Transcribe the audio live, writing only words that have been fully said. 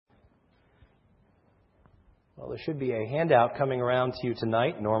Well, there should be a handout coming around to you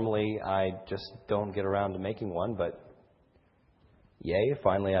tonight. Normally, I just don't get around to making one, but yay,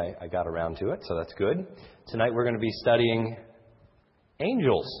 finally I got around to it, so that's good. Tonight we're going to be studying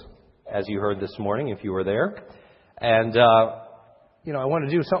angels, as you heard this morning, if you were there. And, I want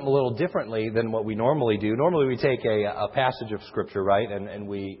to do something a little differently than what we normally do. Normally we take a passage of Scripture, right, and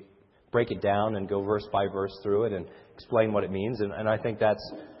we break it down and go verse by verse through it and explain what it means. And I think that's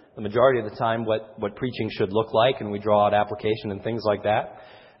the majority of the time what preaching should look like, and we draw out application and things like that.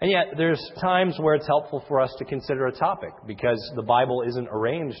 And yet there's times where it's helpful for us to consider a topic, because the Bible isn't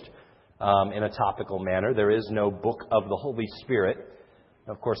arranged in a topical manner. There is no book of the Holy Spirit.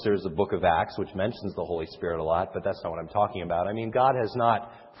 Of course, there's the book of Acts, which mentions the Holy Spirit a lot, but that's not what I'm talking about. I mean, God has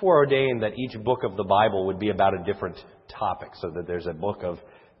not foreordained that each book of the Bible would be about a different topic, so that there's a book of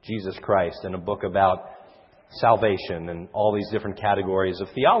Jesus Christ and a book about salvation and all these different categories of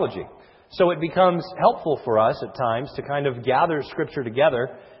theology. So it becomes helpful for us at times to kind of gather Scripture together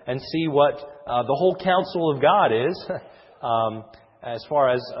and see what the whole counsel of God is as far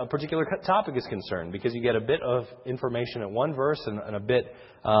as a particular topic is concerned, because you get a bit of information at one verse and a bit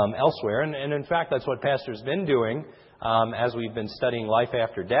elsewhere. And in fact, that's what Pastor's been doing as we've been studying life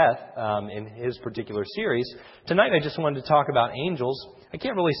after death in his particular series. Tonight I just wanted to talk about angels. I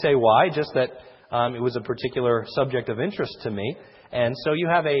can't really say why, just that it was a particular subject of interest to me. And so you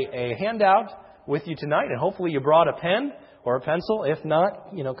have a handout with you tonight, and hopefully you brought a pen or a pencil. If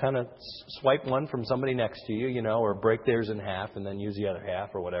not, kind of swipe one from somebody next to you, or break theirs in half and then use the other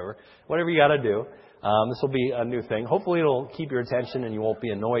half or whatever. Whatever you got to do. This will be a new thing. Hopefully it'll keep your attention and you won't be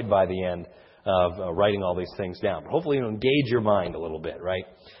annoyed by the end of writing all these things down. But hopefully it'll engage your mind a little bit, right?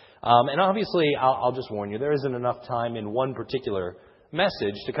 And obviously, I'll just warn you, there isn't enough time in one particular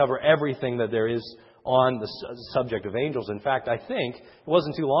message to cover everything that there is on the subject of angels. In fact, I think it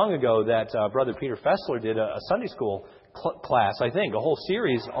wasn't too long ago that Brother Peter Fessler did a Sunday school class, I think, a whole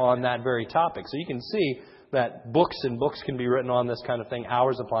series on that very topic. So you can see that books and books can be written on this kind of thing.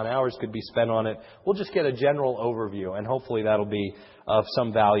 Hours upon hours could be spent on it. We'll just get a general overview, and hopefully that'll be of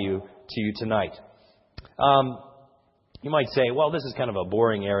some value to you tonight. You might say, well, this is kind of a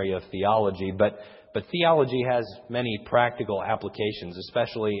boring area of theology, but theology has many practical applications,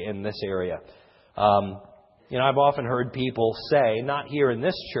 especially in this area. I've often heard people say, not here in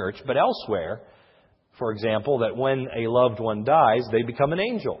this church, but elsewhere, for example, that when a loved one dies, they become an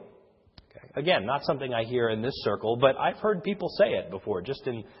angel. Okay. Again, not something I hear in this circle, but I've heard people say it before, just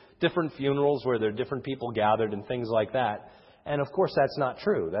in different funerals where there are different people gathered and things like that. And of course, that's not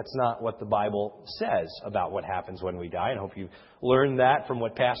true. That's not what the Bible says about what happens when we die. And I hope you've learned that from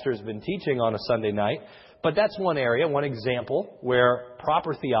what Pastor has been teaching on a Sunday night. But that's one area, one example, where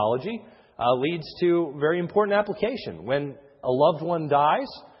proper theology leads to very important application. When a loved one dies,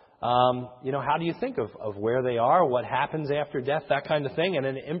 how do you think of where they are, what happens after death, that kind of thing? And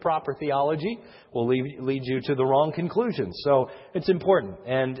an improper theology will lead you to the wrong conclusions. So it's important,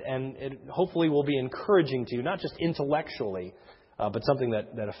 and it hopefully will be encouraging to you, not just intellectually, but something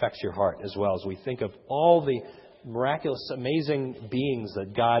that affects your heart as well, as we think of all the miraculous, amazing beings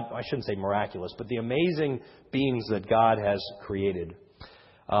that God, I shouldn't say miraculous, but the amazing beings that God has created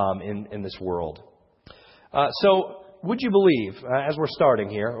in this world. So would you believe, as we're starting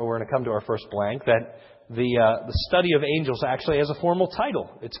here, or we're going to come to our first blank, that the study of angels actually has a formal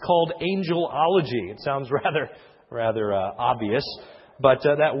title? It's called angelology. It sounds rather obvious, but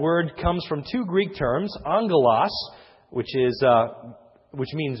that word comes from two Greek terms: angelos, which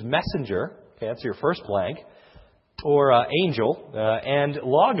means messenger. Okay, that's your first blank, or angel, and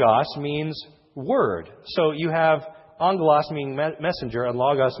logos means word. So you have angelos meaning messenger and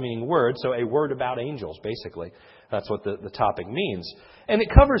logos meaning word, so a word about angels, basically. That's what the topic means. And it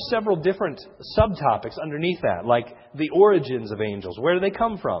covers several different subtopics underneath that, like the origins of angels. Where do they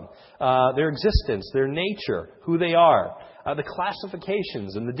come from? Their existence, their nature, who they are, the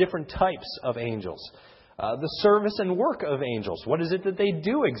classifications and the different types of angels, the service and work of angels. What is it that they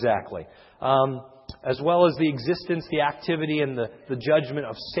do exactly? As well as the existence, the activity, and the judgment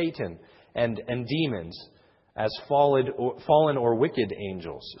of Satan and demons as fallen or wicked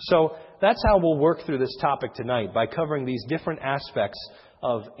angels. So that's how we'll work through this topic tonight, by covering these different aspects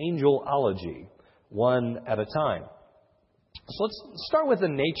of angelology, one at a time. So let's start with the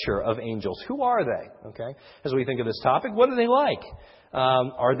nature of angels. Who are they? Okay, as we think of this topic, what are they like?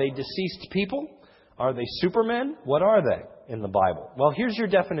 Are they deceased people? Are they supermen? What are they in the Bible? Well, here's your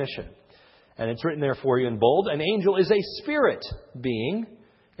definition, and it's written there for you in bold. An angel is a spirit being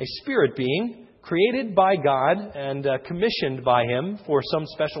created by God and commissioned by Him for some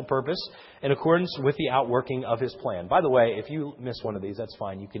special purpose in accordance with the outworking of His plan. By the way, if you miss one of these, that's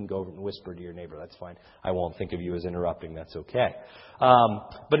fine. You can go over and whisper to your neighbor. That's fine. I won't think of you as interrupting. That's okay.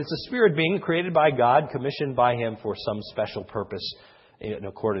 But it's a spirit being created by God, commissioned by Him for some special purpose in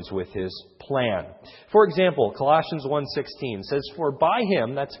accordance with His plan. For example, Colossians 1:16 says, "For by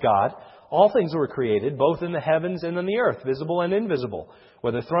Him," that's God, "all things were created, both in the heavens and on the earth, visible and invisible.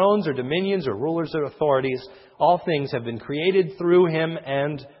 Whether thrones or dominions or rulers or authorities, all things have been created through Him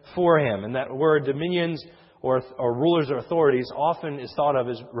and for Him." And that word dominions or rulers or authorities often is thought of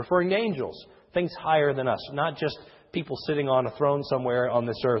as referring to angels, things higher than us, not just people sitting on a throne somewhere on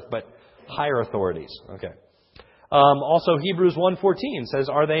this earth, but higher authorities. Okay. Also, Hebrews 1:14 says,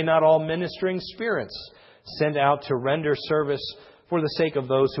 "Are they not all ministering spirits sent out to render service for the sake of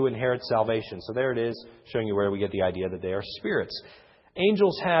those who inherit salvation?" So there it is, showing you where we get the idea that they are spirits.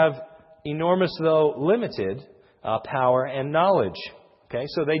 Angels have enormous, though limited, power and knowledge. Okay,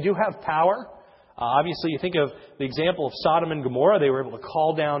 so they do have power. Obviously, you think of the example of Sodom and Gomorrah. They were able to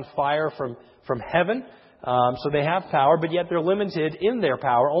call down fire from heaven. So they have power, but yet they're limited in their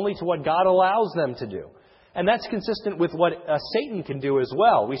power only to what God allows them to do. And that's consistent with what Satan can do as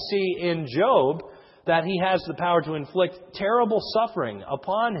well. We see in Job that he has the power to inflict terrible suffering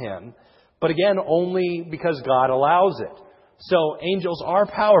upon him, but again, only because God allows it. So angels are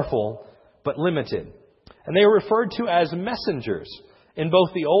powerful, but limited. And they are referred to as messengers in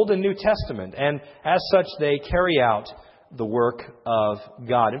both the Old and New Testament. And as such, they carry out the work of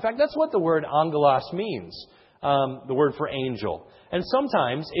God. In fact, that's what the word angelos means, the word for angel. And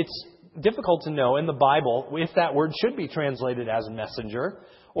sometimes it's difficult to know in the Bible if that word should be translated as a messenger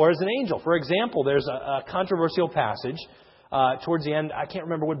or as an angel. For example, there's a controversial passage towards the end. I can't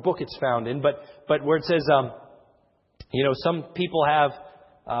remember what book it's found in, but where it says, some people have,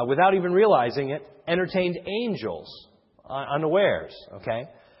 without even realizing it, entertained angels unawares. Okay,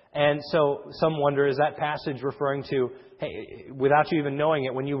 and so some wonder, is that passage referring to, hey, without you even knowing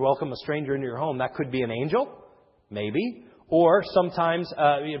it, when you welcome a stranger into your home, that could be an angel? Maybe. Or sometimes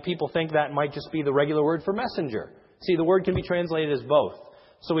people think that might just be the regular word for messenger. See, the word can be translated as both.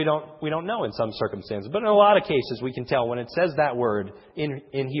 So we don't know in some circumstances. But in a lot of cases, we can tell when it says that word in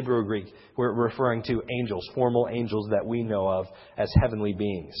Hebrew or Greek, we're referring to angels, formal angels that we know of as heavenly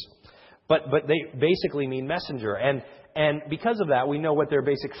beings. But they basically mean messenger. And because of that, we know what their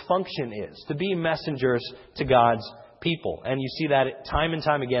basic function is, to be messengers to God's people. And you see that time and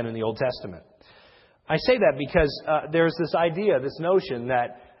time again in the Old Testament. I say that because there's this idea, this notion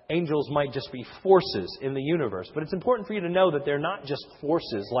that angels might just be forces in the universe. But it's important for you to know that they're not just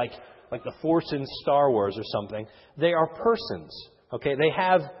forces like the Force in Star Wars or something. They are persons. Okay, they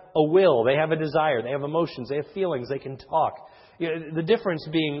have a will, they have a desire, they have emotions, they have feelings, they can talk. The difference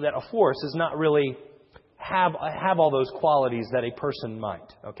being that a force does not really have all those qualities that a person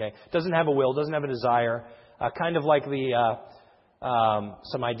might. Okay, doesn't have a will, doesn't have a desire. Kind of like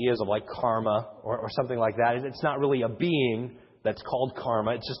some ideas of like karma or something like that. It's not really a being that's called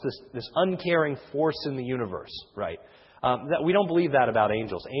karma. It's just this uncaring force in the universe, right? That we don't believe that about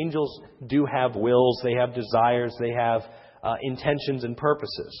angels. Angels do have wills, they have desires, they have intentions and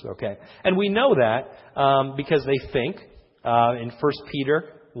purposes, okay? And we know that because they think. In 1 Peter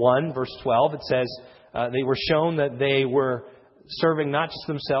 1, verse 12, it says, they were shown that they were serving not just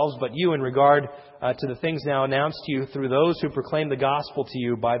themselves, but you in regard to the things now announced to you through those who proclaim the gospel to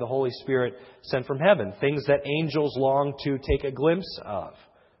you by the Holy Spirit sent from heaven. Things that angels long to take a glimpse of.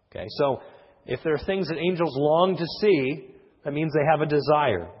 Okay, so if there are things that angels long to see, that means they have a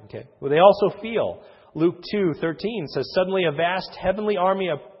desire. Okay, well, they also feel. Luke 2:13 says, "Suddenly a vast heavenly army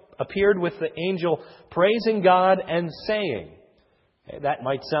appeared with the angel praising God and saying." Okay, that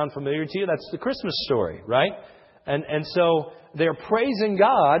might sound familiar to you. That's the Christmas story, right? And so they're praising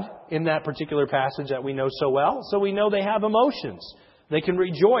God in that particular passage that we know so well. So we know they have emotions. They can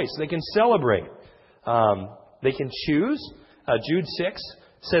rejoice. They can celebrate. They can choose. Jude 6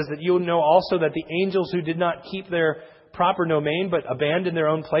 says that you'll know also that the angels who did not keep their proper domain but abandoned their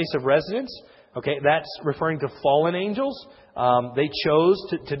own place of residence. Okay, that's referring to fallen angels. They chose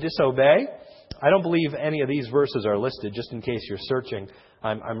to disobey. I don't believe any of these verses are listed, just in case you're searching.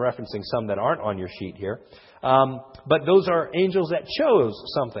 I'm referencing some that aren't on your sheet here. But those are angels that chose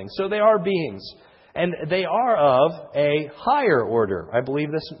something. So they are beings. And they are of a higher order. I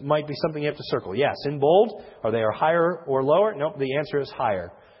believe this might be something you have to circle. Yes, in bold. Are they higher or lower? Nope, the answer is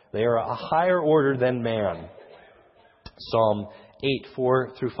higher. They are a higher order than man. Psalm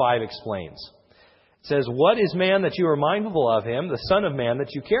 8:4-5 explains. It says, "What is man that you are mindful of him, the son of man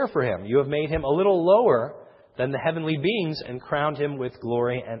that you care for him? You have made him a little lower than the heavenly beings and crowned him with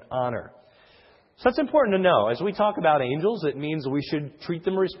glory and honor." So that's important to know. As we talk about angels, it means we should treat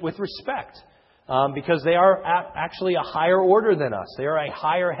them with respect because they are actually a higher order than us. They are a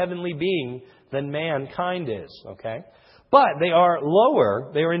higher heavenly being than mankind is. Okay, but they are lower.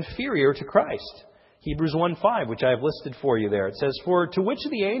 They are inferior to Christ. Hebrews 1:5, which I have listed for you there. It says, "For to which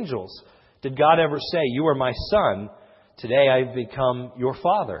of the angels did God ever say, 'You are my son, today I have become your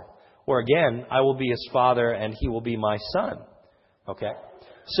father'? Or again, 'I will be his father and he will be my son'?" Okay,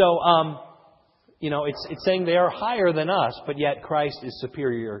 so it's saying they are higher than us, but yet Christ is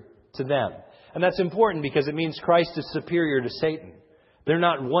superior to them. And that's important because it means Christ is superior to Satan. They're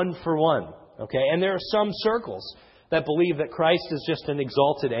not one for one. Okay, and there are some circles that believe that Christ is just an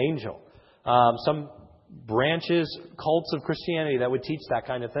exalted angel. Some branches, cults of Christianity that would teach that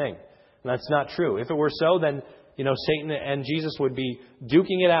kind of thing. And that's not true. If it were so, then Satan and Jesus would be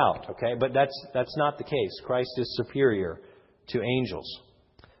duking it out. Okay, but that's not the case. Christ is superior to angels.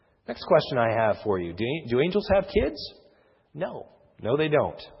 Next question I have for you: Do angels have kids? No, they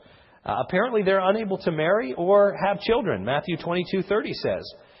don't. Apparently, they're unable to marry or have children. Matthew 22:30 says,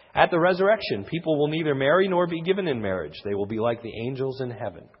 "At the resurrection, people will neither marry nor be given in marriage. They will be like the angels in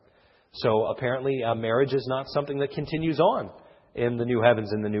heaven." So apparently, marriage is not something that continues on in the new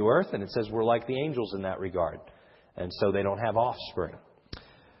heavens and the new earth. And it says we're like the angels in that regard. And so they don't have offspring.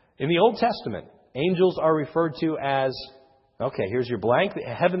 In the Old Testament, angels are referred to as, okay, here's your blank. The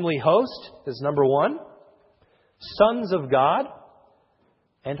heavenly host is number one. Sons of God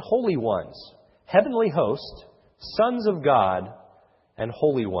and holy ones. Heavenly host, sons of God, and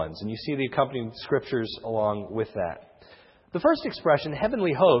holy ones. And you see the accompanying scriptures along with that. The first expression,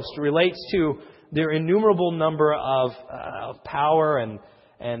 heavenly host, relates to their innumerable number of power and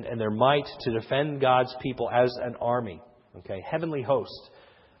their might to defend God's people as an army. Okay, heavenly host.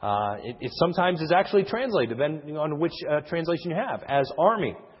 It sometimes is actually translated, depending on which translation you have, as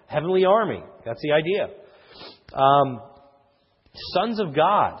army, heavenly army. That's the idea. Sons of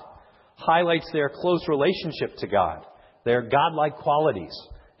God highlights their close relationship to God, their godlike qualities,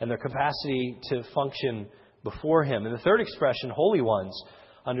 and their capacity to function before Him. And the third expression, holy ones,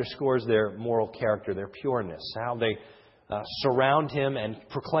 underscores their moral character, their pureness, how they surround Him and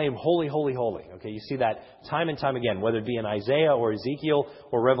proclaim, "Holy, holy, holy." Okay, you see that time and time again, whether it be in Isaiah or Ezekiel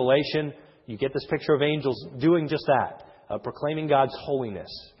or Revelation. You get this picture of angels doing just that, proclaiming God's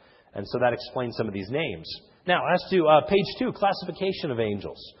holiness. And so that explains some of these names. Now, as to page 2, classification of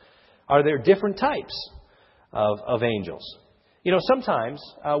angels. Are there different types of angels? Sometimes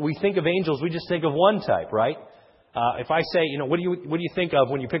we think of angels, we just think of one type, right? If I say, what do you think of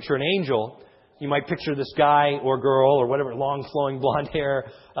when you picture an angel? You might picture this guy or girl or whatever, long flowing blonde hair,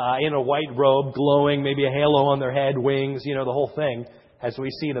 in a white robe, glowing, maybe a halo on their head, wings, the whole thing, as we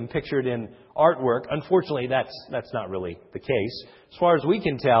see them pictured in artwork. Unfortunately, that's not really the case. As far as we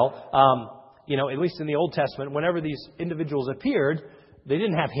can tell, at least in the Old Testament, whenever these individuals appeared, they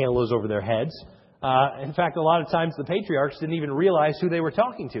didn't have halos over their heads. In fact, a lot of times the patriarchs didn't even realize who they were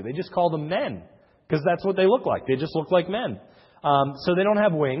talking to. They just called them men because that's what they look like. They just look like men. So they don't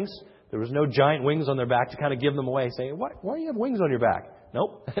have wings. There was no giant wings on their back to kind of give them away. Say, why do you have wings on your back?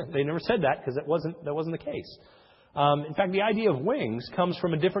 Nope. They never said that because that wasn't the case. In fact, the idea of wings comes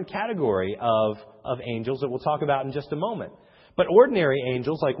from a different category of angels that we'll talk about in just a moment. But ordinary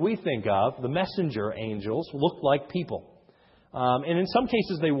angels, like we think of, the messenger angels, looked like people. And in some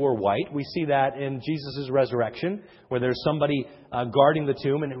cases they wore white. We see that in Jesus' resurrection, where there's somebody guarding the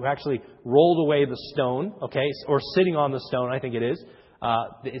tomb and who actually rolled away the stone, okay, or sitting on the stone, I think it is.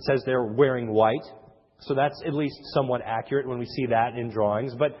 It says they're wearing white. So that's at least somewhat accurate when we see that in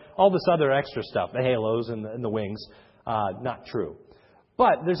drawings. But all this other extra stuff, the halos and the wings, not true.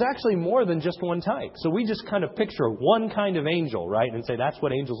 But there's actually more than just one type. So we just kind of picture one kind of angel, right, and say that's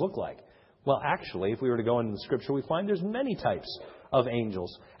what angels look like. Well, actually, if we were to go into the Scripture, we find there's many types of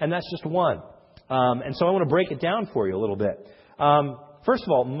angels. And that's just one. And so I want to break it down for you a little bit. First of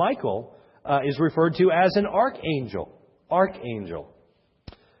all, Michael is referred to as an archangel. Archangel.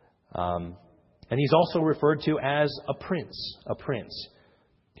 And he's also referred to as a prince. A prince.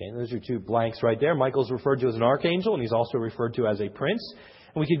 Okay, those are two blanks right there. Michael's referred to as an archangel, and he's also referred to as a prince.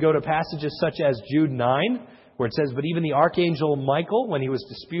 And we could go to passages such as Jude 9, where it says, "But even the archangel Michael, when he was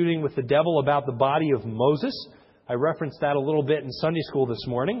disputing with the devil about the body of Moses," I referenced that a little bit in Sunday school this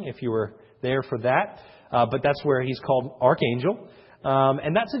morning, if you were there for that. But that's where he's called archangel.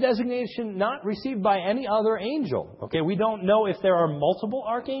 And that's a designation not received by any other angel. Okay, we don't know if there are multiple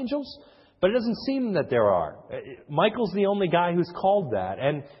archangels, but it doesn't seem that there are. Michael's the only guy who's called that,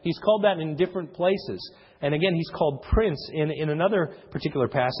 and he's called that in different places. And again, he's called prince in another particular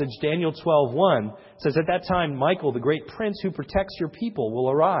passage, Daniel 12:1, says, "At that time, Michael, the great prince who protects your people, will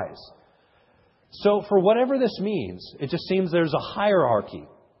arise." So for whatever this means, it just seems there's a hierarchy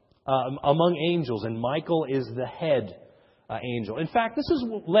among angels, and Michael is the head angel. In fact, this has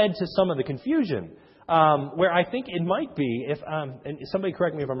led to some of the confusion, where I think it might be, and somebody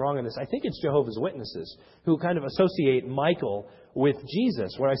correct me if I'm wrong on this, I think it's Jehovah's Witnesses who kind of associate Michael with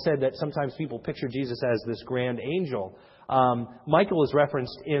Jesus, where I said that sometimes people picture Jesus as this grand angel. Michael is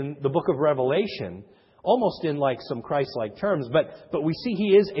referenced in the book of Revelation, almost in like some Christ-like terms, but we see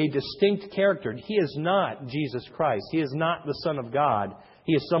he is a distinct character. He is not Jesus Christ. He is not the Son of God.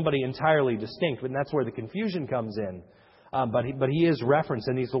 He is somebody entirely distinct, and that's where the confusion comes in. But he is referenced,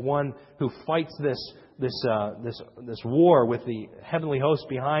 and he's the one who fights this war with the heavenly host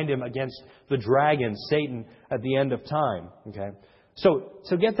behind him against the dragon, Satan, at the end of time. Okay, so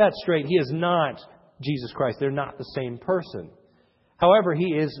get that straight. He is not Jesus Christ. They're not the same person. However,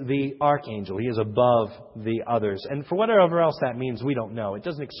 he is the archangel. He is above the others, and for whatever else that means, we don't know. It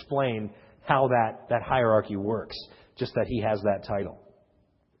doesn't explain how that hierarchy works. Just that he has that title.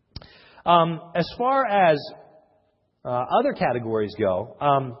 As far as other categories go,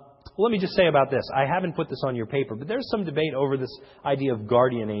 let me just say about this. I haven't put this on your paper, but there's some debate over this idea of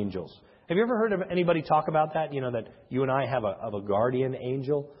guardian angels. Have you ever heard of anybody talk about that? That you and I have a guardian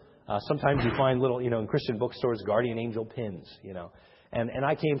angel. Sometimes you find little, in Christian bookstores, guardian angel pins, And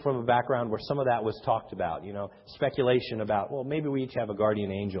I came from a background where some of that was talked about, speculation about, well, maybe we each have a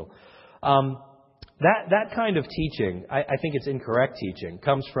guardian angel. That kind of teaching, I think it's incorrect teaching,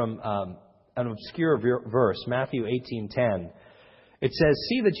 comes from an obscure verse, Matthew 18:10. It says,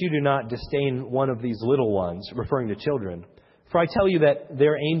 "See that you do not disdain one of these little ones," referring to children, "for I tell you that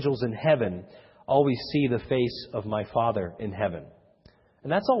their angels in heaven always see the face of my Father in heaven."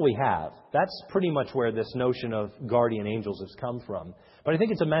 And that's all we have. That's pretty much where this notion of guardian angels has come from. But I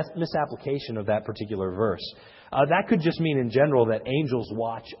think it's a misapplication of that particular verse. That could just mean in general that angels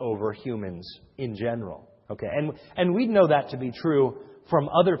watch over humans in general. Okay, and we know that to be true from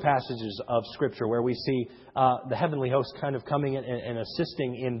other passages of Scripture where we see the heavenly host kind of coming in and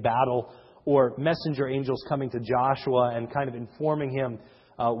assisting in battle, or messenger angels coming to Joshua and kind of informing him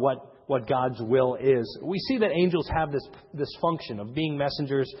what God's will is. We see that angels have this function of being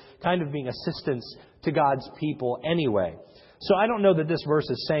messengers, kind of being assistants to God's people anyway. So I don't know that this verse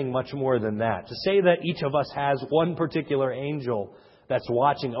is saying much more than that. To say that each of us has one particular angel that's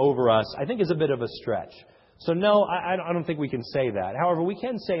watching over us, I think is a bit of a stretch. So no, I don't think we can say that. However, we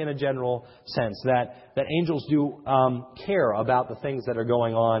can say in a general sense that angels do care about the things that are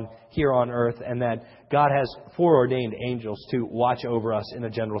going on here on earth, and that God has foreordained angels to watch over us in a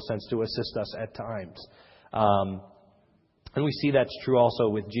general sense, to assist us at times. And we see that's true also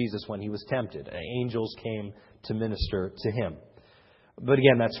with Jesus when he was tempted. Angels came to minister to him. But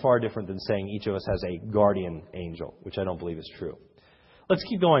again, that's far different than saying each of us has a guardian angel, which I don't believe is true. Let's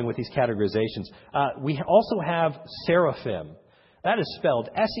keep going with these categorizations. We also have seraphim. That is spelled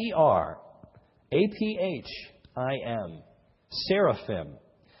S-E-R-A-P-H-I-M. Seraphim.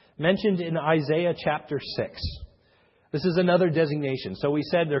 Mentioned in Isaiah chapter 6. This is another designation. So we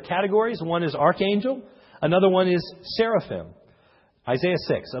said there are categories. One is archangel. Another one is seraphim. Isaiah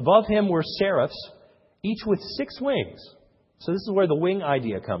 6. Above him were seraphs, each with 6 wings. So this is where the wing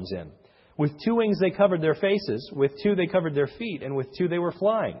idea comes in. With 2 wings they covered their faces, with 2 they covered their feet, and with 2 they were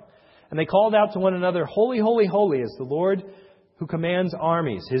flying. And they called out to one another, "Holy, holy, holy is the Lord who commands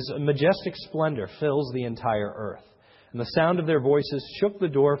armies. His majestic splendor fills the entire earth." And the sound of their voices shook the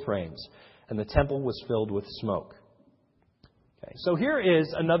door frames, and the temple was filled with smoke. Okay, so here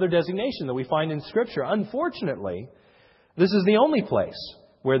is another designation that we find in Scripture. Unfortunately, this is the only place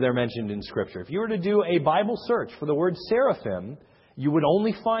where they're mentioned in Scripture. If you were to do a Bible search for the word seraphim, you would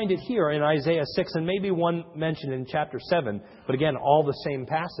only find it here in Isaiah 6 and maybe one mentioned in chapter 7. But again, all the same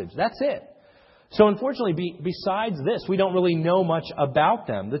passage. That's it. So unfortunately, besides this, we don't really know much about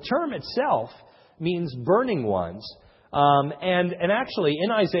them. The term itself means burning ones. And actually,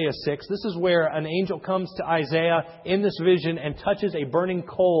 in Isaiah 6, this is where an angel comes to Isaiah in this vision and touches a burning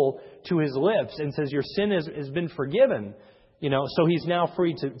coal to his lips and says, "Your sin has been forgiven." So he's now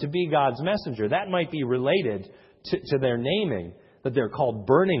free to be God's messenger. That might be related to their naming, that they're called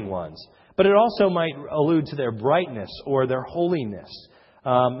burning ones. But it also might allude to their brightness or their holiness.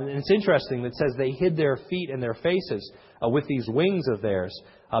 And it's interesting that it says they hid their feet and their faces with these wings of theirs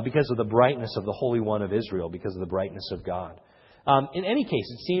because of the brightness of the Holy One of Israel, because of the brightness of God. In any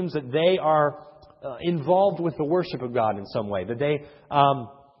case, it seems that they are involved with the worship of God in some way, that they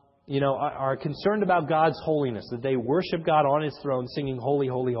are concerned about God's holiness, that they worship God on His throne singing, "Holy,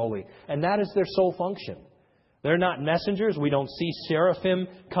 holy, holy." And that is their sole function. They're not messengers. We don't see seraphim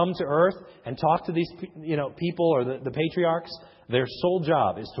come to earth and talk to these people or the patriarchs. Their sole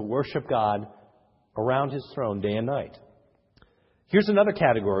job is to worship God around His throne day and night. Here's another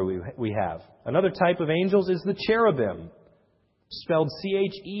category we have. Another type of angels is the cherubim, spelled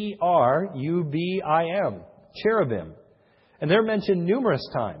Cherubim, cherubim. And they're mentioned numerous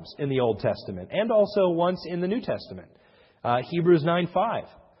times in the Old Testament and also once in the New Testament. Hebrews 9:5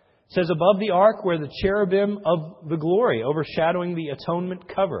 says, above the ark were the cherubim of the glory, overshadowing the atonement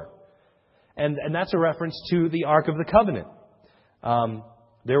cover. And that's a reference to the Ark of the Covenant.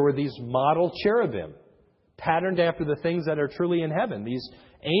 There were these model cherubim, patterned after the things that are truly in heaven. These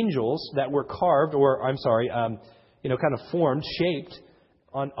angels that were carved, kind of formed, shaped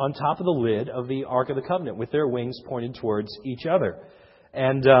on top of the lid of the Ark of the Covenant with their wings pointed towards each other.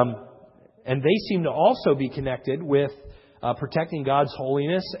 And they seem to also be connected with protecting God's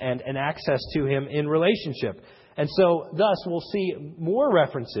holiness and access to Him in relationship. And so, thus, we'll see more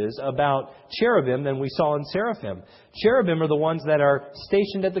references about cherubim than we saw in seraphim. Cherubim are the ones that are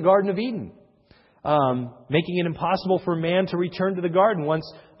stationed at the Garden of Eden, making it impossible for man to return to the garden once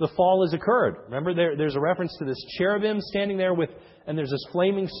the fall has occurred. Remember, there's a reference to this cherubim standing there and there's this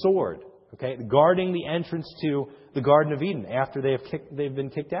flaming sword, okay, guarding the entrance to the Garden of Eden after they've been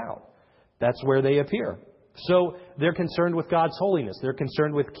kicked out. That's where they appear. So they're concerned with God's holiness. They're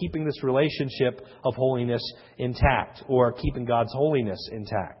concerned with keeping this relationship of holiness intact, or keeping God's holiness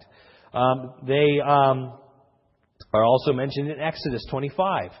intact. They are also mentioned in Exodus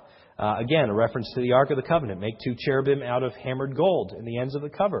 25. Again, a reference to the Ark of the Covenant. Make 2 cherubim out of hammered gold in the ends of the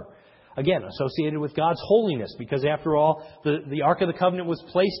cover. Again, associated with God's holiness, because after all, the Ark of the Covenant was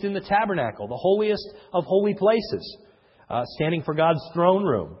placed in the tabernacle, the holiest of holy places, standing for God's throne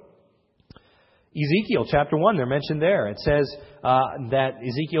room. Ezekiel chapter 1, they're mentioned there. It says that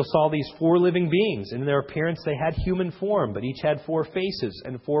Ezekiel saw these 4 living beings. In their appearance, they had human form, but each had 4 faces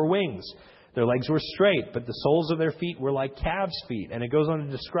and 4 wings. Their legs were straight, but the soles of their feet were like calves' feet. And it goes on to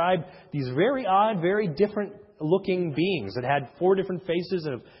describe these very odd, very different looking beings that had 4 different faces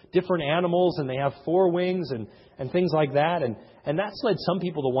of different animals, and they have 4 wings and things like that. And that's led some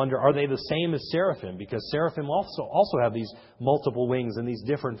people to wonder, are they the same as seraphim? Because seraphim also have these multiple wings and these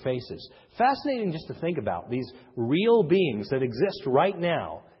different faces. Fascinating just to think about these real beings that exist right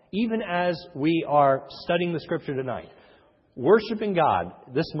now, even as we are studying the Scripture tonight, worshiping God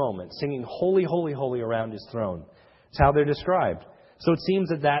this moment, singing holy, holy, holy around His throne. It's how they're described. So it seems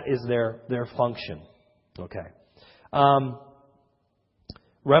that is their function. Okay.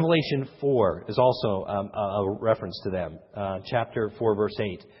 Revelation 4 is also a reference to them. Chapter 4, verse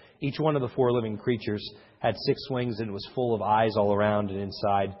 8. Each one of the 4 living creatures had 6 wings and was full of eyes all around and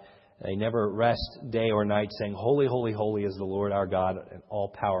inside. They never rest day or night, saying, holy, holy, holy is the Lord our God, and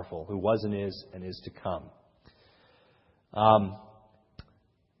all-powerful, who was and is to come.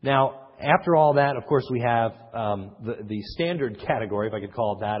 Now, after all that, of course, we have the standard category, if I could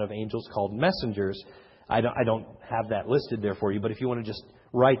call it that, of angels called messengers. I don't have that listed there for you, but if you want to just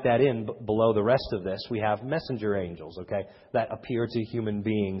write that in below the rest of this, we have messenger angels, okay, that appear to human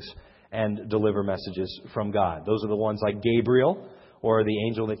beings and deliver messages from God. Those are the ones like Gabriel, or the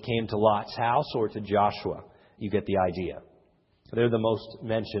angel that came to Lot's house, or to Joshua. You get the idea. They're the most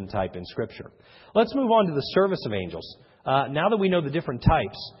mentioned type in Scripture. Let's move on to the service of angels. Now that we know the different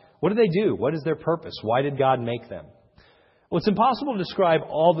types, what do? What is their purpose? Why did God make them? Well, it's impossible to describe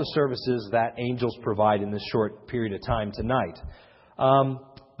all the services that angels provide in this short period of time tonight.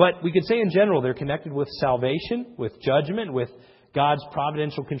 But we could say in general they're connected with salvation, with judgment, with God's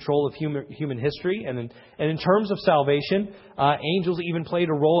providential control of human history. And in terms of salvation, angels even played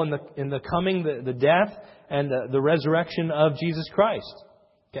a role in the coming, the death, and the resurrection of Jesus Christ.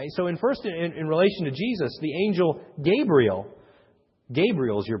 Okay, so in relation to Jesus, the angel Gabriel's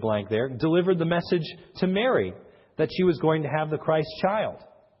your blank there, delivered the message to Mary that she was going to have the Christ child.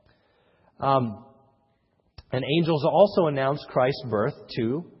 And angels also announced Christ's birth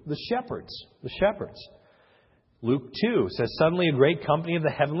to the shepherds. Luke 2 says, suddenly a great company of the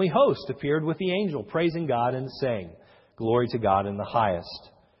heavenly host appeared with the angel, praising God and saying, glory to God in the highest.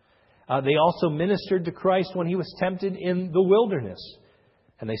 They also ministered to Christ when He was tempted in the wilderness,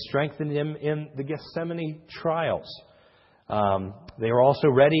 and they strengthened Him in the Gethsemane trials. They were also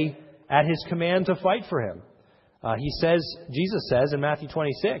ready at His command to fight for Him. Jesus says in Matthew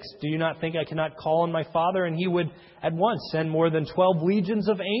 26, do you not think I cannot call on my Father, and He would at once send more than 12 legions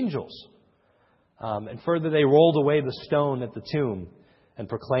of angels? And further, they rolled away the stone at the tomb and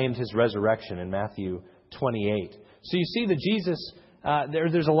proclaimed His resurrection in Matthew 28. So you see that Jesus,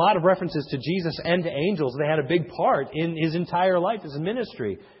 there's a lot of references to Jesus and to angels. They had a big part in His entire life, His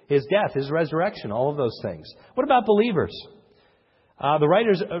ministry, His death, His resurrection, all of those things. What about believers? The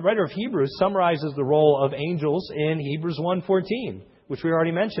writer of Hebrews summarizes the role of angels in Hebrews 1:14. which we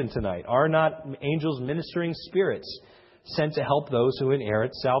already mentioned tonight. Are not angels ministering spirits sent to help those who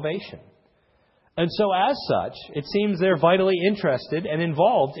inherit salvation? And so as such, it seems they're vitally interested and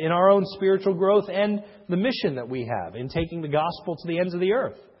involved in our own spiritual growth and the mission that we have in taking the gospel to the ends of the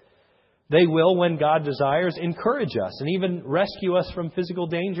earth. They will, when God desires, encourage us and even rescue us from physical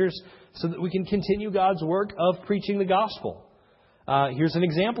dangers so that we can continue God's work of preaching the gospel. Here's an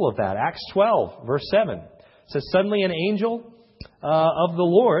example of that. Acts 12, verse 7. It says, "Suddenly an angel of the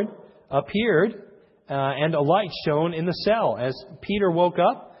Lord appeared, and a light shone in the cell. As Peter woke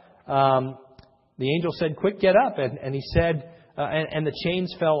up, the angel said, 'Quick, get up.' And he said, and the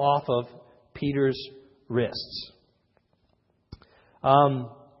chains fell off of Peter's wrists."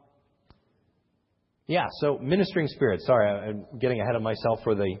 So ministering spirits. Sorry, I'm getting ahead of myself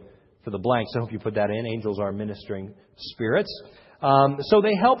for the blanks. I hope you put that in. Angels are ministering spirits. So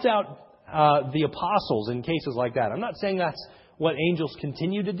they helped out the apostles in cases like that. I'm not saying that's what angels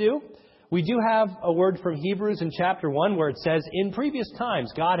continue to do. We do have a word from Hebrews in chapter 1 where it says, in previous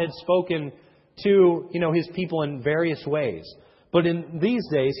times, God had spoken to His people in various ways. But in these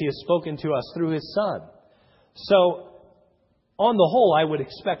days, He has spoken to us through His Son. So, on the whole, I would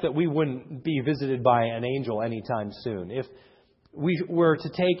expect that we wouldn't be visited by an angel anytime soon. If we were to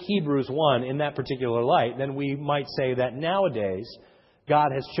take Hebrews 1 in that particular light, then we might say that nowadays,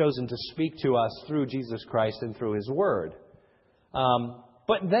 God has chosen to speak to us through Jesus Christ and through His Word.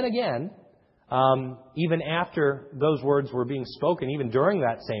 But then again, even after those words were being spoken, even during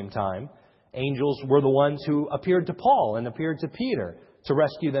that same time, angels were the ones who appeared to Paul and appeared to Peter to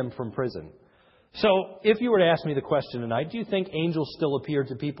rescue them from prison. So, if you were to ask me the question tonight, do you think angels still appear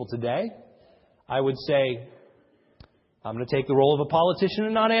to people today? I would say, I'm going to take the role of a politician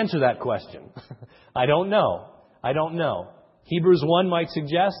and not answer that question. I don't know. Hebrews 1 might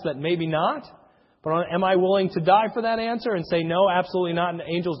suggest that maybe not. But am I willing to die for that answer and say, no, absolutely not, and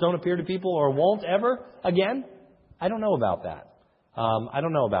angels don't appear to people or won't ever again? I don't know about that.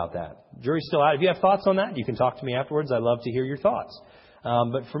 Jury's still out. If you have thoughts on that, you can talk to me afterwards. I'd love to hear your thoughts.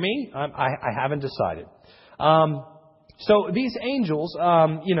 But for me, I haven't decided. So these angels,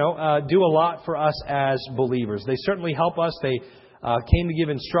 do a lot for us as believers. They certainly help us. They came to give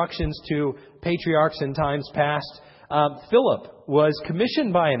instructions to patriarchs in times past. Philip was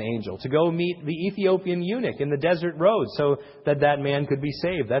commissioned by an angel to go meet the Ethiopian eunuch in the desert road so that man could be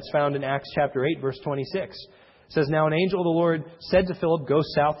saved. That's found in Acts chapter 8, verse 26. It says, "Now an angel of the Lord said to Philip, 'Go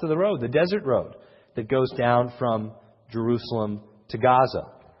south to the road, the desert road that goes down from Jerusalem to Gaza.'"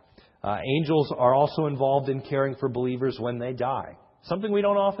 Angels are also involved in caring for believers when they die. Something we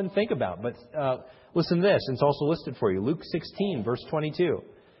don't often think about. But listen to this. It's also listed for you. Luke 16, verse 22.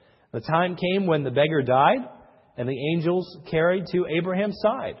 "The time came when the beggar died, and the angels carried to Abraham's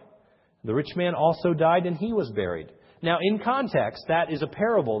side. The rich man also died, and he was buried." Now, in context, that is a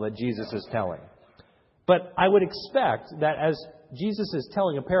parable that Jesus is telling. But I would expect that as Jesus is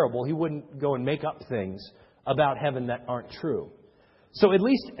telling a parable, He wouldn't go and make up things about heaven that aren't true. So at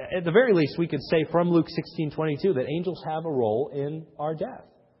the very least, we could say from Luke 16:22 that angels have a role in our death,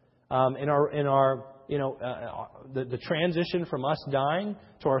 the transition from us dying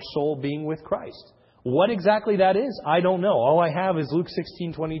to our soul being with Christ. What exactly that is, I don't know. All I have is Luke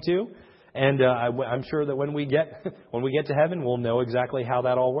 16:22, and I'm sure that when we get to heaven, we'll know exactly how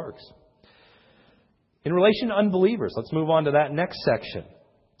that all works. In relation to unbelievers, let's move on to that next section.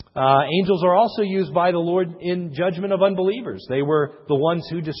 Angels are also used by the Lord in judgment of unbelievers. They were the ones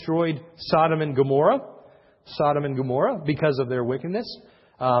who destroyed Sodom and Gomorrah because of their wickedness.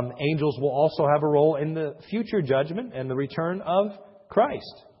 Angels will also have a role in the future judgment and the return of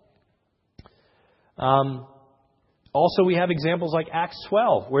Christ. Also, we have examples like Acts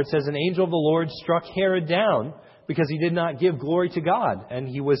 12, where it says an angel of the Lord struck Herod down because he did not give glory to God, and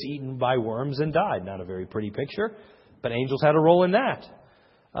he was eaten by worms and died. Not a very pretty picture, but angels had a role in that.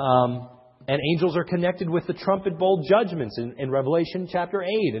 And angels are connected with the trumpet bowl judgments in Revelation chapter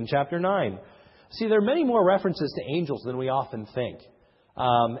 8 and chapter 9. See, there are many more references to angels than we often think.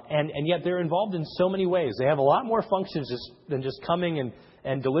 And yet they're involved in so many ways. They have a lot more functions than just coming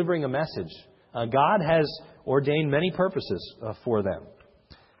and delivering a message. God has ordained many purposes for them.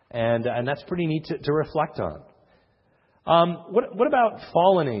 And that's pretty neat to reflect on. What about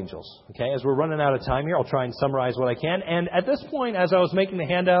fallen angels? Okay, as we're running out of time here, I'll try and summarize what I can. And at this point, as I was making the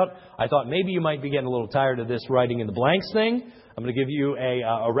handout, I thought maybe you might be getting a little tired of this writing in the blanks thing. I'm going to give you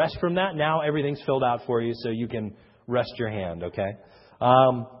a rest from that. Now everything's filled out for you, so you can rest your hand, okay?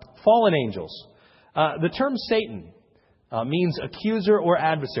 Fallen angels. The term Satan means accuser or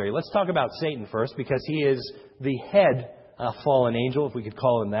adversary. Let's talk about Satan first, because he is the head fallen angel, if we could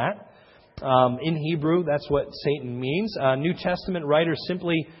call him that. In Hebrew, that's what Satan means. New Testament writers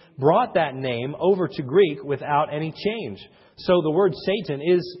simply brought that name over to Greek without any change. So the word Satan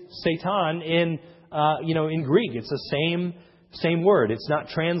is Satan in Greek. It's the same word. It's not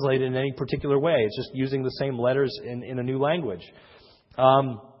translated in any particular way. It's just using the same letters in a new language.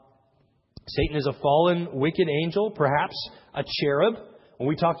 Satan is a fallen, wicked angel, perhaps a cherub. When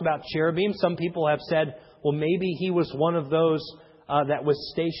we talked about cherubim, some people have said, well, maybe he was one of those that was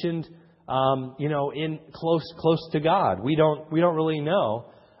stationed, in close to God. We don't really know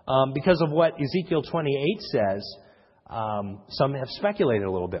because of what Ezekiel 28 says. Some have speculated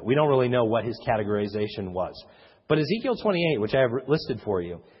a little bit. We don't really know what his categorization was. But Ezekiel 28, which I have listed for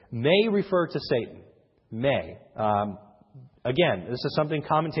you, may refer to Satan. May. Again, this is something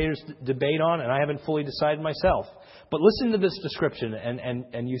commentators debate on, and I haven't fully decided myself. But listen to this description,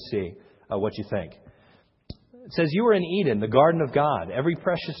 and you see what you think. It says, "You were in Eden, the garden of God. Every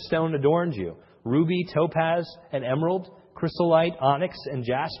precious stone adorned you. Ruby, topaz, and emerald, chrysolite, onyx, and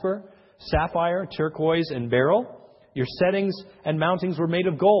jasper, sapphire, turquoise, and beryl. Your settings and mountings were made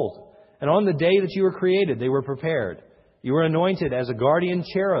of gold. And on the day that you were created, they were prepared. You were anointed as a guardian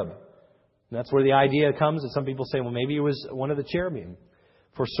cherub." And that's where the idea comes. And some people say, well, maybe it was one of the cherubim.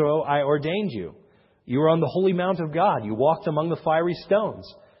 "For so I ordained you. You were on the holy mount of God. You walked among the fiery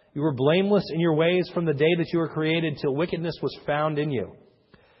stones. You were blameless in your ways from the day that you were created till wickedness was found in you.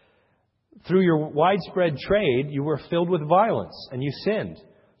 Through your widespread trade, you were filled with violence, and you sinned.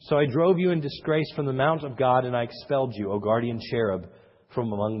 So I drove you in disgrace from the mount of God, and I expelled you, O guardian cherub,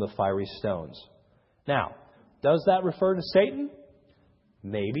 from among the fiery stones." Now, does that refer to Satan?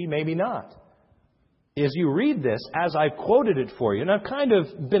 Maybe, maybe not. As you read this, as I've quoted it for you, and I've kind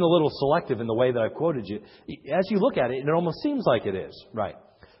of been a little selective in the way that I've quoted you, as you look at it, it almost seems like it is, right?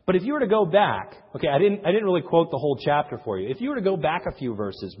 But if you were to go back, okay, I didn't really quote the whole chapter for you. If you were to go back a few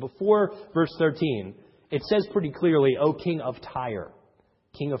verses, before verse 13, it says pretty clearly, "O King of Tyre,"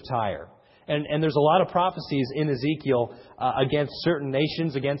 King of Tyre. And there's a lot of prophecies in Ezekiel against certain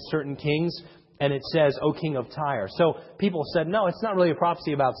nations, against certain kings, and it says, "O King of Tyre." So people said, no, it's not really a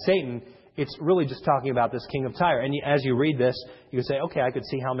prophecy about Satan. It's really just talking about this King of Tyre. And as you read this, you say, okay, I could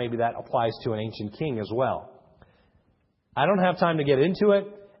see how maybe that applies to an ancient king as well. I don't have time to get into it,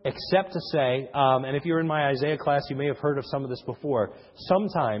 except to say, and if you're in my Isaiah class, you may have heard of some of this before.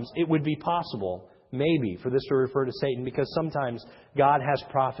 Sometimes it would be possible, maybe, for this to refer to Satan, because sometimes God has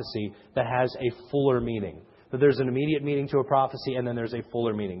prophecy that has a fuller meaning. That there's an immediate meaning to a prophecy, and then there's a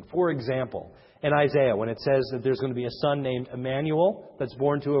fuller meaning. For example, in Isaiah, when it says that there's going to be a son named Emmanuel that's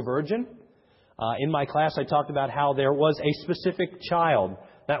born to a virgin, in my class I talked about how there was a specific child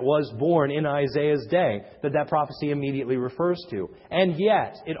that was born in Isaiah's day that prophecy immediately refers to. And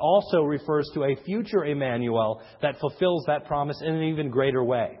yet, it also refers to a future Emmanuel that fulfills that promise in an even greater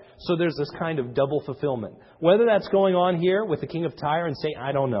way. So there's this kind of double fulfillment. Whether that's going on here with the King of Tyre and Satan,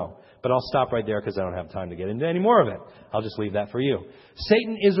 I don't know. But I'll stop right there because I don't have time to get into any more of it. I'll just leave that for you.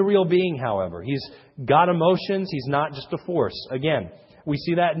 Satan is a real being, however. He's got emotions. He's not just a force. Again, we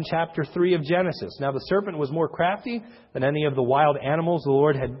see that in chapter 3 of Genesis. Now, the serpent was more crafty than any of the wild animals the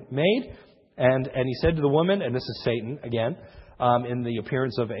Lord had made. And he said to the woman, and this is Satan again, in the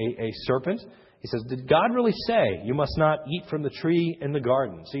appearance of a serpent, he says, "Did God really say you must not eat from the tree in the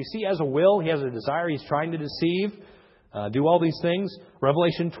garden?" So you see, he has a will, he has a desire, he's trying to deceive, do all these things.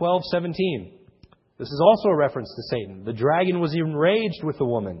 Revelation 12:17. This is also a reference to Satan. "The dragon was enraged with the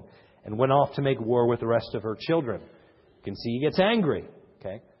woman and went off to make war with the rest of her children." You can see he gets angry.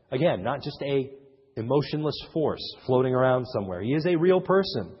 Okay, again, not just a emotionless force floating around somewhere. He is a real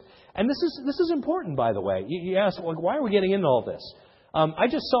person. And this is important, by the way. You ask, well, why are we getting into all this? I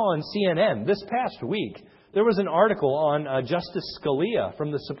just saw on CNN this past week, there was an article on Justice Scalia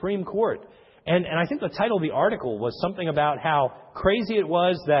from the Supreme Court. And I think the title of the article was something about how crazy it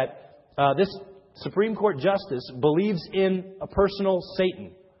was that this Supreme Court justice believes in a personal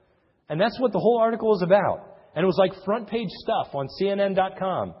Satan. And that's what the whole article was about. And it was like front page stuff on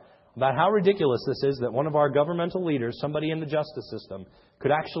CNN.com about how ridiculous this is that one of our governmental leaders, somebody in the justice system,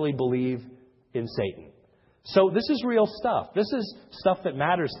 could actually believe in Satan. So this is real stuff. This is stuff that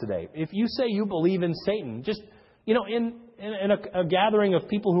matters today. If you say you believe in Satan, just, in a gathering of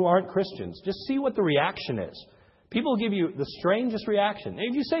people who aren't Christians, just see what the reaction is. People give you the strangest reaction.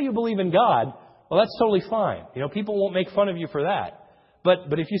 If you say you believe in God, well, that's totally fine. People won't make fun of you for that.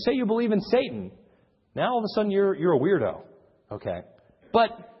 But if you say you believe in Satan, now all of a sudden you're a weirdo. Okay?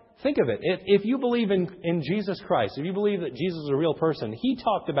 But think of it. If you believe in Jesus Christ, if you believe that Jesus is a real person, he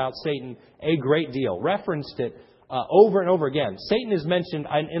talked about Satan a great deal, referenced it over and over again. Satan is mentioned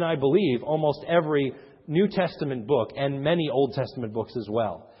in, I believe, almost every New Testament book and many Old Testament books as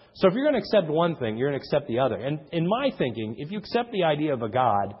well. So if you're going to accept one thing, you're going to accept the other. And in my thinking, if you accept the idea of a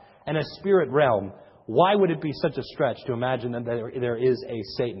God and a spirit realm, why would it be such a stretch to imagine that there is a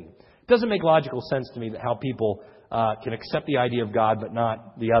Satan? It doesn't make logical sense to me that how people can accept the idea of God but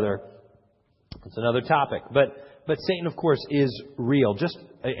not the other. It's another topic. But Satan, of course, is real, just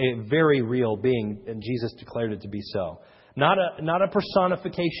a very real being, and Jesus declared it to be so. Not a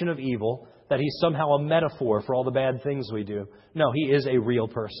personification of evil, that he's somehow a metaphor for all the bad things we do. No, he is a real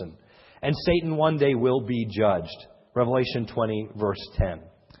person. And Satan one day will be judged. Revelation 20, verse 10.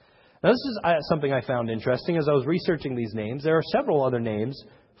 Now, this is something I found interesting. As I was researching these names, there are several other names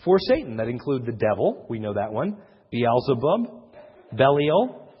for Satan that include the devil. We know that one. Beelzebub,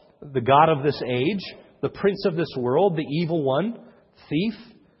 Belial, the god of this age, the prince of this world, the evil one, thief,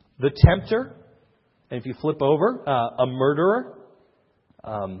 the tempter, and if you flip over, a murderer,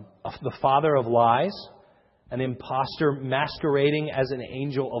 the father of lies, an imposter masquerading as an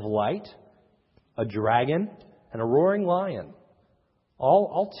angel of light, a dragon, and a roaring lion.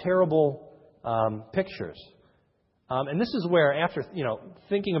 All terrible pictures. And this is where, after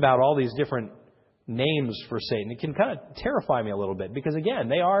thinking about all these different names for Satan, it can kind of terrify me a little bit, because again,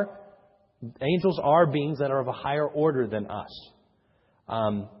 angels are beings that are of a higher order than us.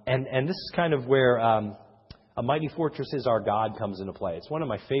 And this is kind of where A Mighty Fortress Is Our God comes into play. It's one of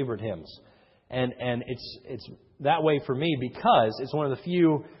my favorite hymns. And it's that way for me because it's one of the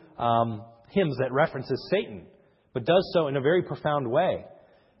few hymns that references Satan, but does so in a very profound way.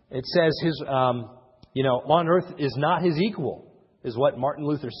 It says on earth is not his equal, is what Martin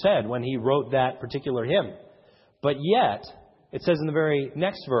Luther said when he wrote that particular hymn. But yet, it says in the very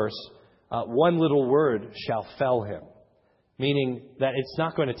next verse, one little word shall fell him. Meaning that it's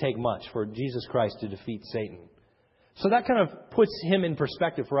not going to take much for Jesus Christ to defeat Satan. So that kind of puts him in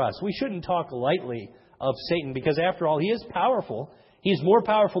perspective for us. We shouldn't talk lightly of Satan because, after all, he is powerful. He's more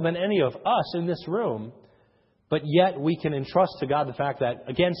powerful than any of us in this room. But yet we can entrust to God the fact that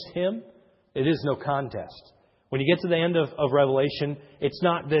against him, it is no contest. When you get to the end of Revelation, it's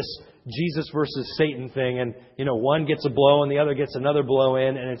not this Jesus versus Satan thing, and one gets a blow and the other gets another blow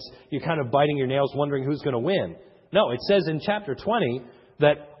in, and you're kind of biting your nails wondering who's going to win. No, it says in chapter 20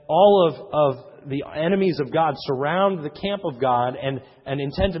 that all of the enemies of God surround the camp of God and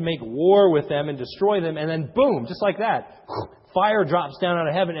intend to make war with them and destroy them, and then boom, just like that, fire drops down out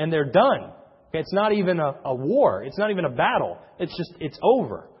of heaven and they're done. It's not even a war. It's not even a battle. It's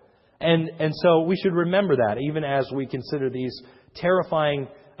over. And so we should remember that even as we consider these terrifying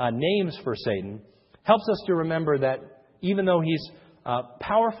names for Satan. Helps us to remember that even though he's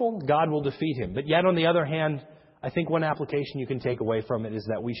powerful, God will defeat him. But yet, on the other hand, I think one application you can take away from it is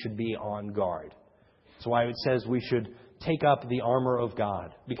that we should be on guard. That's why it says we should take up the armor of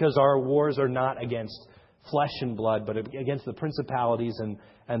God. Because our wars are not against flesh and blood, but against the principalities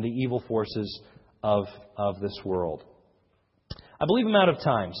and the evil forces of this world. I believe I'm out of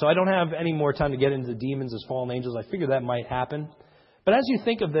time, so I don't have any more time to get into the demons as fallen angels. I figure that might happen. But as you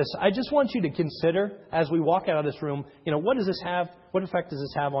think of this, I just want you to consider, as we walk out of this room, what does this have? What effect does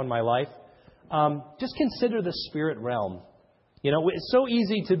this have on my life? Just consider the spirit realm. It's so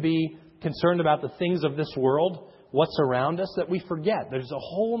easy to be concerned about the things of this world, what's around us, that we forget there's a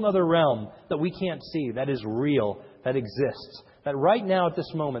whole other realm that we can't see, that is real, that exists. That right now at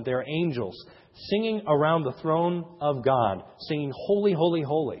this moment there are angels singing around the throne of God, singing holy, holy,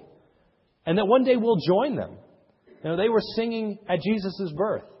 holy. And that one day we'll join them. They were singing at Jesus'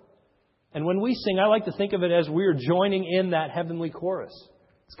 birth. And when we sing, I like to think of it as we're joining in that heavenly chorus.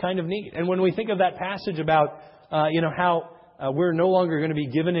 It's kind of neat. And when we think of that passage about, how we're no longer going to be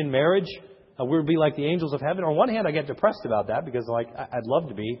given in marriage, we'll be like the angels of heaven. On one hand, I get depressed about that because, I'd love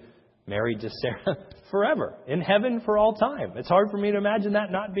to be married to Sarah forever, in heaven for all time. It's hard for me to imagine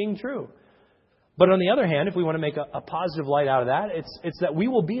that not being true. But on the other hand, if we want to make a positive light out of that, it's that we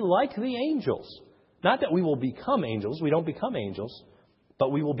will be like the angels. Not that we will become angels. We don't become angels.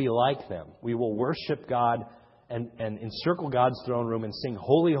 But we will be like them. We will worship God and encircle God's throne room and sing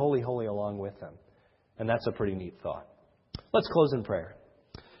holy, holy, holy along with them. And that's a pretty neat thought. Let's close in prayer.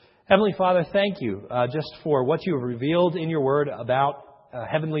 Heavenly Father, thank you just for what you have revealed in your word about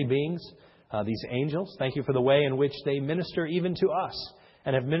heavenly beings, these angels. Thank you for the way in which they minister even to us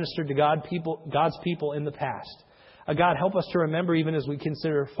and have ministered to God's people in the past. God, help us to remember, even as we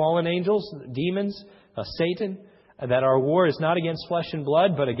consider fallen angels, demons, Satan, that our war is not against flesh and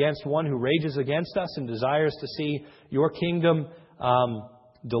blood, but against one who rages against us and desires to see your kingdom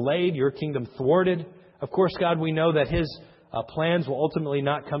delayed, your kingdom thwarted. Of course, God, we know that his plans will ultimately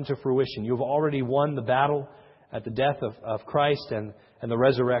not come to fruition. You have already won the battle at the death of Christ and the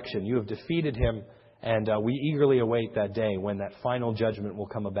resurrection. You have defeated him, And we eagerly await that day when that final judgment will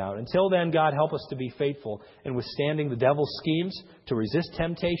come about. Until then, God, help us to be faithful in withstanding the devil's schemes, to resist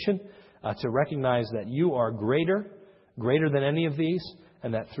temptation, to recognize that you are greater than any of these,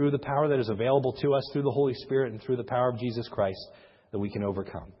 and that through the power that is available to us, through the Holy Spirit and through the power of Jesus Christ, that we can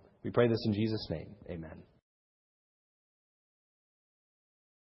overcome. We pray this in Jesus' name. Amen.